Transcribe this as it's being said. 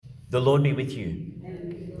The Lord be with you.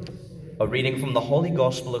 A reading from the Holy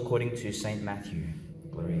Gospel according to St. Matthew.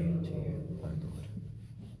 Glory to you, O Lord.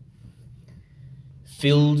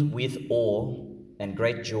 Filled with awe and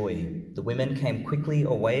great joy, the women came quickly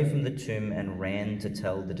away from the tomb and ran to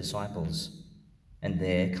tell the disciples. And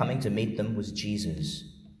there, coming to meet them, was Jesus.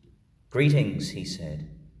 "Greetings," he said.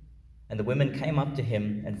 And the women came up to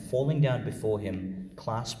him and, falling down before him,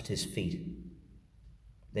 clasped his feet.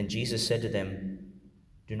 Then Jesus said to them,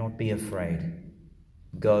 "Do not be afraid.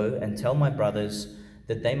 Go and tell my brothers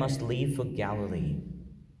that they must leave for Galilee.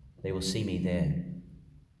 They will see me there."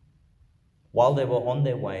 While they were on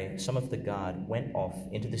their way, some of the guard went off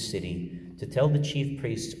into the city to tell the chief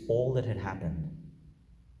priests all that had happened.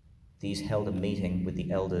 These held a meeting with the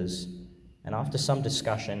elders, and after some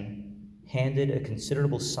discussion, handed a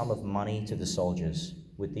considerable sum of money to the soldiers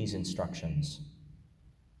with these instructions: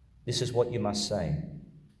 "This is what you must say: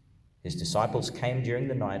 His disciples came during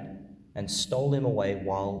the night and stole him away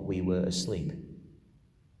while we were asleep.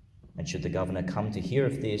 And should the governor come to hear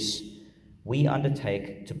of this, we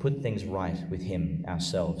undertake to put things right with him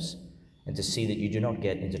ourselves and to see that you do not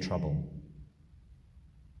get into trouble."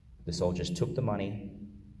 The soldiers took the money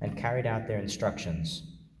and carried out their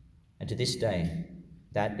instructions, and to this day,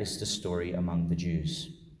 that is the story among the Jews.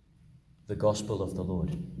 The Gospel of the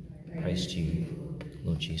Lord. Praise to you,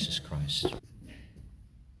 Lord Jesus Christ.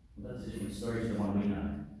 Well, that's a different story to the one we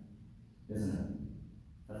know, isn't it?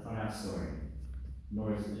 That's not our story,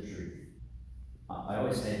 nor is it the truth. I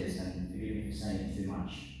always say this, and forgive me for saying it too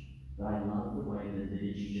much, but I love the way that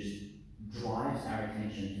liturgy just drives our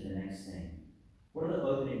attention to the next thing. What are the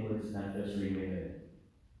opening words of that first reading we heard?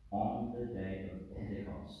 On the day of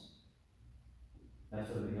Pentecost. That's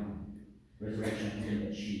where we're going. Resurrection has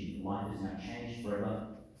been achieved. Life is now changed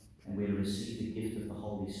forever, and we receive the gift of the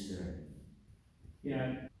Holy Spirit. You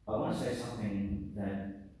know, I want to say something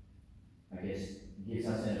that I guess gives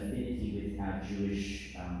us an affinity with our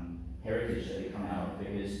Jewish heritage that we come out of,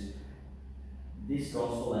 because this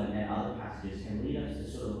gospel and other passages can lead us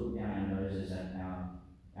to sort of look down our noses at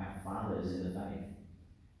our fathers in the faith.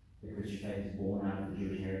 The Christian faith is born out of the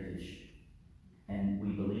Jewish heritage, and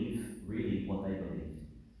we believe really what they believed.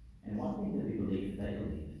 And one thing that we believe that they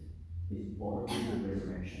believed is bodily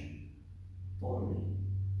resurrection. Bodily.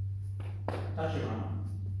 Touch your arm.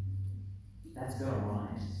 That's going to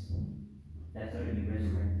rise. That's going to be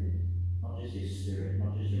resurrected. Not just your spirit,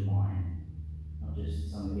 not just your mind, not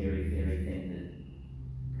just some airy-fairy thing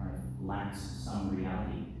that kind of lacks some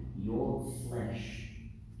reality. Your flesh.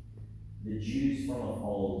 The Jews from of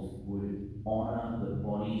old would honor the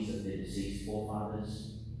bodies of their deceased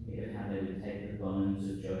forefathers. Think of how they would take the bones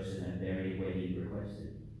of Joseph and bury it where he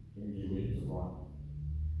requested. They didn't just leave it to rot.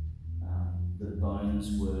 The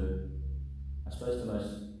bones were, I suppose, the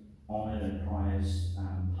most honoured and prized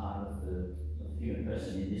part of the human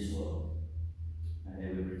person in this world. And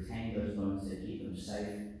they would retain those bones, they keep them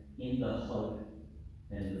safe in the hope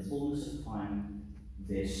that in the fullness of time,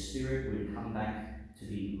 their spirit would come back to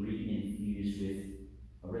be re-infused with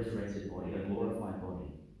a resurrected body, a glorified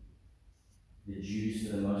body. The Jews,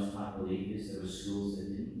 for the most part, believed this. There were schools that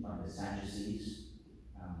didn't, like the Sadducees.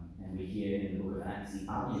 And we hear in the book of Acts the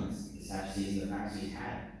arguments the Sadducees and the Pharisees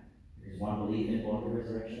had, because one believed in bodily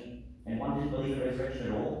resurrection, and one didn't believe in resurrection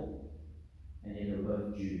at all. And yet they were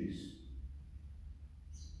both Jews.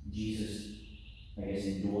 Jesus, I guess,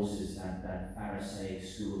 endorses that Pharisaic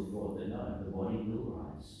school of thought that no, the body will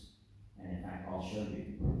rise. And in fact, I'll show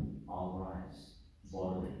you. I'll rise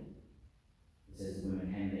bodily. It says the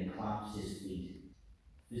women came and they clasped his feet.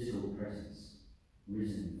 Physical presence,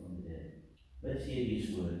 risen from the dead. Let's hear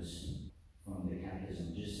these words from the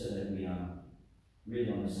Catechism, just so that we are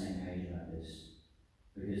really on the same page about this.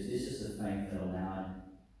 Because this is the faith that allowed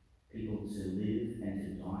people to live and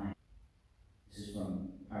to die. This is from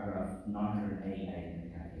paragraph 988 in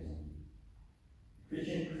the Catechism. The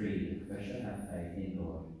Christian creed, the profession of our faith in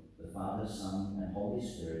God, the Father, Son, and Holy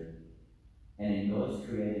Spirit, and in God's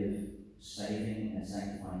creative, saving, and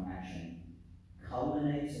sanctifying action,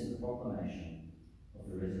 culminates in the proclamation of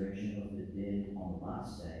the resurrection of the dead on the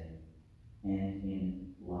last day and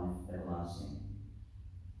in life everlasting.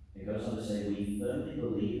 It goes on to say, we firmly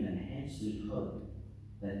believe and hence we hope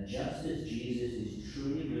that just as Jesus is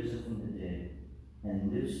truly risen from the dead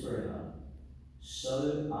and lives forever,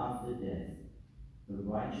 so after death the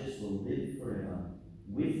righteous will live forever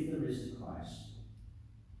with the risen Christ,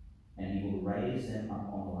 and he will raise them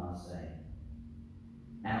up on the last day.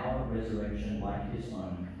 Our resurrection, like his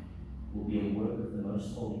own, will be a work of the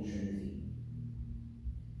Most Holy Trinity.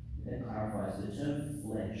 It then clarifies the term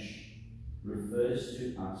flesh refers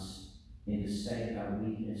to us in the state of our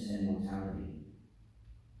weakness and mortality.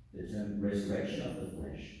 The The term resurrection of the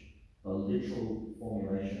flesh, a literal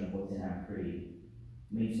formulation of what's in our creed,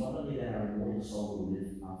 means not only that our immortal soul will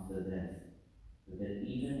live after death, but that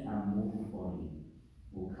even our mortal body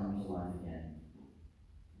will come to life again.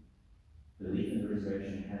 Belief in the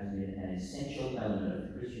resurrection has been an essential element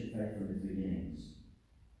of the Christian faith from its beginnings.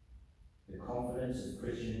 The confidence of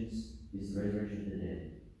Christians is the resurrection of the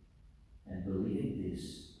dead, and believing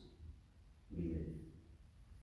this, we live.